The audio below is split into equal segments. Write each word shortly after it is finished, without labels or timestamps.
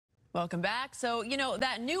Welcome back. So,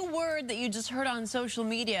 that new word that you just heard on social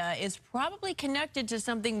media is probably connected to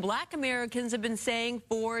something Black Americans have been saying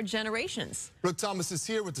for generations. Brooke Thomas is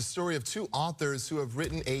here with the story of two authors who have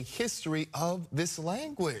written a history of this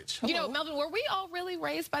language. Hello. Melvin, were we all really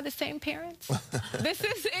raised by the same parents?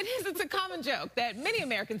 It's a common joke that many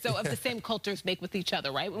Americans, though, of the same cultures make with each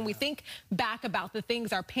other, right? When we think back about the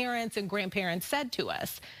things our parents and grandparents said to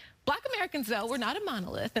us. Black Americans, though, we're not a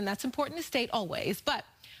monolith, and that's important to state always, but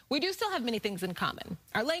we do still have many things in common.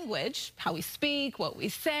 Our language, how we speak, what we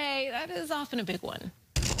say, that is often a big one.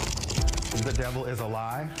 The devil is a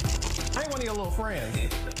lie. I ain't one of your little friends.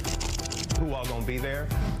 Who all gonna be there?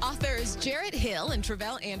 Authors Jarrett Hill and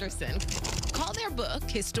Travell Anderson call their book,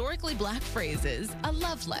 Historically Black Phrases, a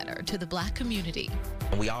love letter to the Black community.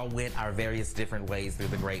 We all went our various different ways through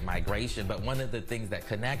the Great Migration, but one of the things that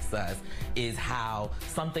connects us is how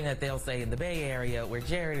something that they'll say in the Bay Area, where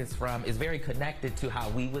Jared is from, is very connected to how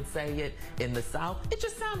we would say it in the South. It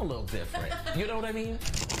just sounds a little different. You know what I mean?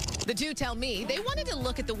 The two tell me they wanted to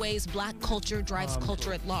look at the ways Black culture drives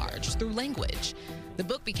culture at large through language. The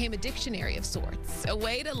book became a dictionary of sorts, a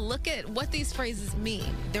way to look at what these phrases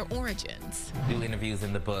mean, their origins. I do interviews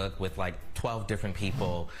in the book with like 12 different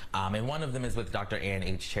people, and one of them is with Dr. Ann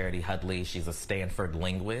H. Charity Hudley. She's a Stanford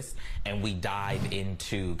linguist, and we dive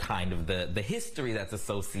into kind of the history that's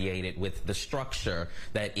associated with the structure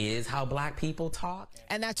that is how Black people talk.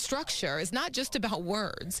 And that structure is not just about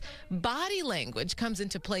words. Body language comes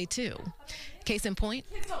into play too. Case in point.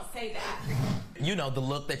 Kids don't say that. You know, the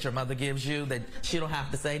look that your mother gives you, that she don't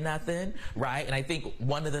have to say nothing, right? And I think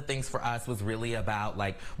one of the things for us was really about,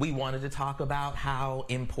 like, we wanted to talk about how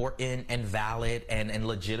important and valid and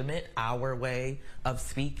legitimate our way of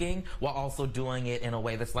speaking, while also doing it in a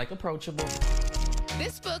way that's, like, approachable.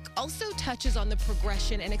 This book also touches on the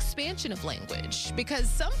progression and expansion of language, because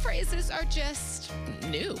some phrases are just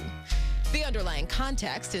new. The underlying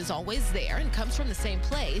context is always there and comes from the same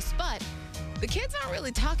place, but the kids aren't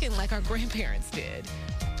really talking like our grandparents did.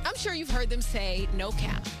 I'm sure you've heard them say no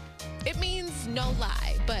cap. It means no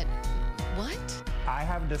lie, but what? I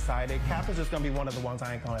have decided cap is just gonna be one of the ones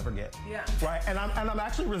I ain't gonna ever get. Yeah. Right, and I'm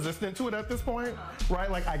actually resistant to it at this point,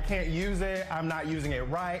 right? Like, I can't use it, I'm not using it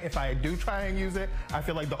right. If I do try and use it, I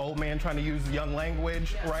feel like the old man trying to use young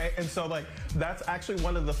language, right? And so, like, that's actually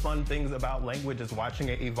one of the fun things about language, is watching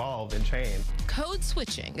it evolve and change. Code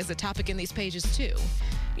switching is a topic in these pages too.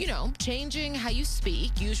 You know, changing how you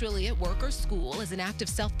speak, usually at work or school, is an act of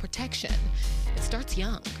self-protection. It starts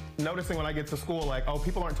young. Noticing when I get to school, like, oh,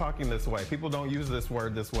 people aren't talking this way. People don't use this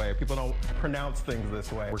word this way. People don't pronounce things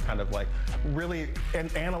this way. We're kind of like really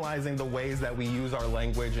analyzing the ways that we use our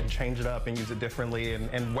language and change it up and use it differently, and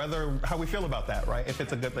how we feel about that, right? If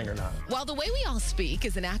it's a good thing or not. While the way we all speak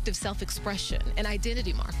is an act of self-expression, an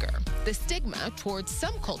identity marker, the stigma towards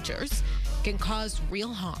some cultures can cause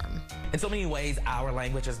real harm. In so many ways, our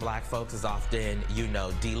language as Black folks is often,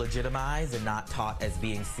 delegitimized and not taught as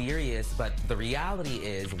being serious. But the reality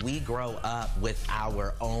is we grow up with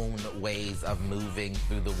our own ways of moving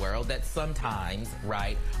through the world that sometimes,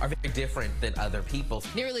 right, are very different than other people's.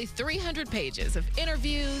 Nearly 300 pages of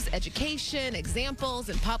interviews, education, examples,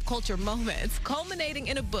 and pop culture moments, culminating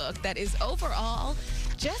in a book that is overall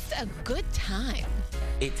just a good time.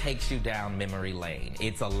 It takes you down memory lane.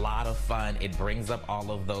 It's a lot of fun. It brings up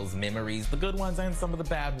all of those memories, the good ones and some of the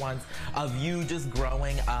bad ones, of you just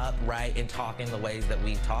growing up, right, and talking the ways that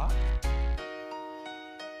we've talked.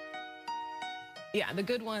 Yeah, the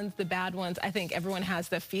good ones, the bad ones. I think everyone has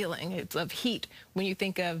the feeling. It's of heat when you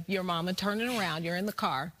think of your mama turning around, you're in the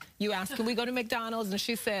car, you ask, can we go to McDonald's? And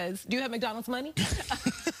she says, do you have McDonald's money?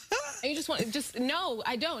 And you just no,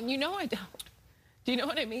 I don't. You know I don't. Do you know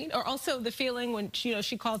what I mean? Or also the feeling when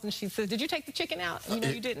she calls and she says, did you take the chicken out?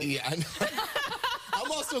 You didn't. Yeah, I know.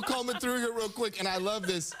 I'm also combing through here real quick, and I love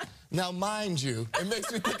this. Now, mind you, it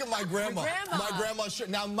makes me think of my grandma. My grandma,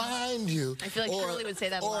 now, mind you. I feel like Shirley would say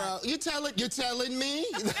that a lot. You're telling me?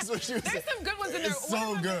 That's what she would say. There's some good ones in there. It's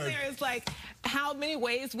so good. There is like how many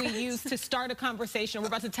ways we use to start a conversation. We're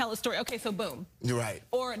about to tell a story. Okay, so boom. You're right.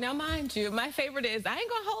 Or now, mind you, my favorite is, I ain't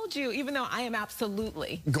gonna hold you, even though I am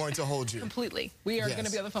absolutely going to hold you. Completely. We are going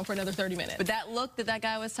to be on the phone for another 30 minutes. But that look that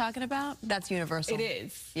guy was talking about, that's universal. It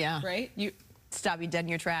is. Yeah. Right? You stop you dead in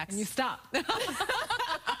your tracks. And you stop.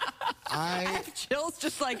 I have chills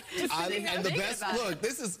just like. And the best, look,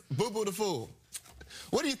 this is Boo Boo the Fool.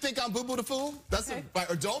 What do you think I'm Boo Boo the Fool? That's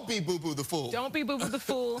or don't be Boo Boo the Fool. Don't be Boo Boo the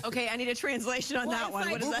Fool. Okay, I need a translation on that one.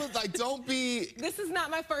 Like, What is Boo that? Boo, like, don't be. This is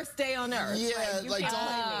not my first day on earth. Yeah, you like, can't don't.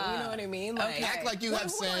 blame me, you know what I mean? Like, Act like you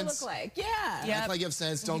have what do I sense. look like? Yeah. Act like you have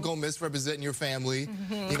sense. Don't go misrepresenting your family.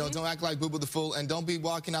 You know, don't act like Boo Boo the Fool, and don't be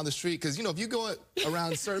walking down the street because you know if you go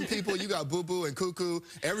around certain people, you got Boo Boo and Cuckoo.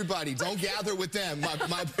 Everybody, don't gather with them.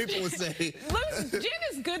 My people would say. Jen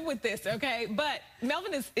is good with this, okay? But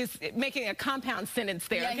Melvin is making a compound sentence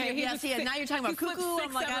there, Yeah, okay? now you're talking about Cuckoo.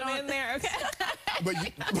 I'm like, I don't. in there, okay? But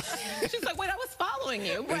She's like, wait, I was following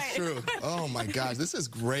you. it's true. Oh my gosh, this is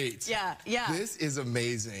great. Yeah. This is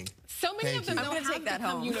amazing. So many of them you. don't I'm gonna have take that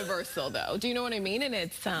become home. universal, though. Do you know what I mean? And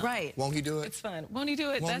it's Right. Won't he do it? It's fun. Won't he do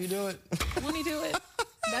it? Won't he do it? Won't he do it?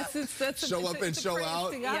 That's Show up and show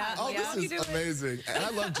out. Yeah. Oh, Yeah. this is amazing. And I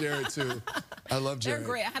love Jared too. I love Jared. They're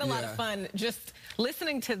great. I had a lot of fun just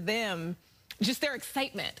listening to them, just their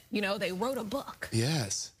excitement. You know, they wrote a book.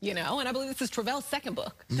 Yes. You know, and I believe this is Trevel's second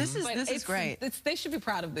book. This is But great. They should be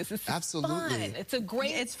proud of this. It's Absolutely. fun. It's a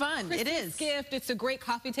great. It's fun. It Christmas is. gift. It's a great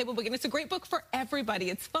coffee table book, and it's a great book for everybody.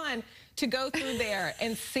 It's fun to go through there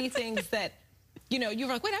and see things that, you know, you're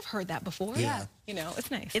like, wait, I've heard that before. Yeah. You know,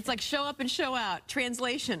 it's nice. It's like show up and show out.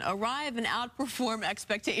 Translation: arrive and outperform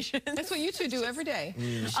expectations. That's what you two do every day.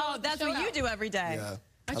 Oh, that's what you do every day. Yeah.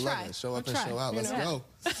 I love try. it. Show up I and try. show out. You Let's know.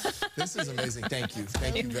 go. This is amazing. Thank you.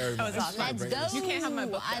 Thank you very much. awesome. for Let's bringing go. this. You can't have my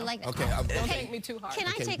book, I though. like. Okay. Don't Okay. thank me too hard. Can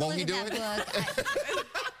I Okay, take a won't look he at do that book?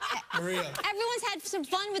 Maria. Everyone's had some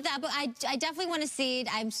fun with that, but I definitely want to see it.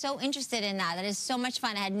 I'm so interested in that. That is so much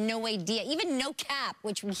fun. I had no idea. Even no cap,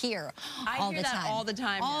 which we hear all hear the that time. all the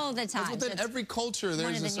time now. All the time. Within So every culture, there's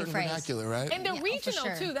of a the new certain phrase. vernacular, right? And they're Yeah, for regional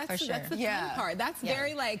sure, too. That's for that's the sure. fun part. That's Yeah.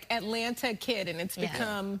 very like Atlanta kid, and it's Yeah.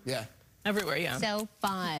 become Yeah. everywhere. Yeah. so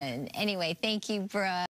fun. Anyway, thank you, Brooke.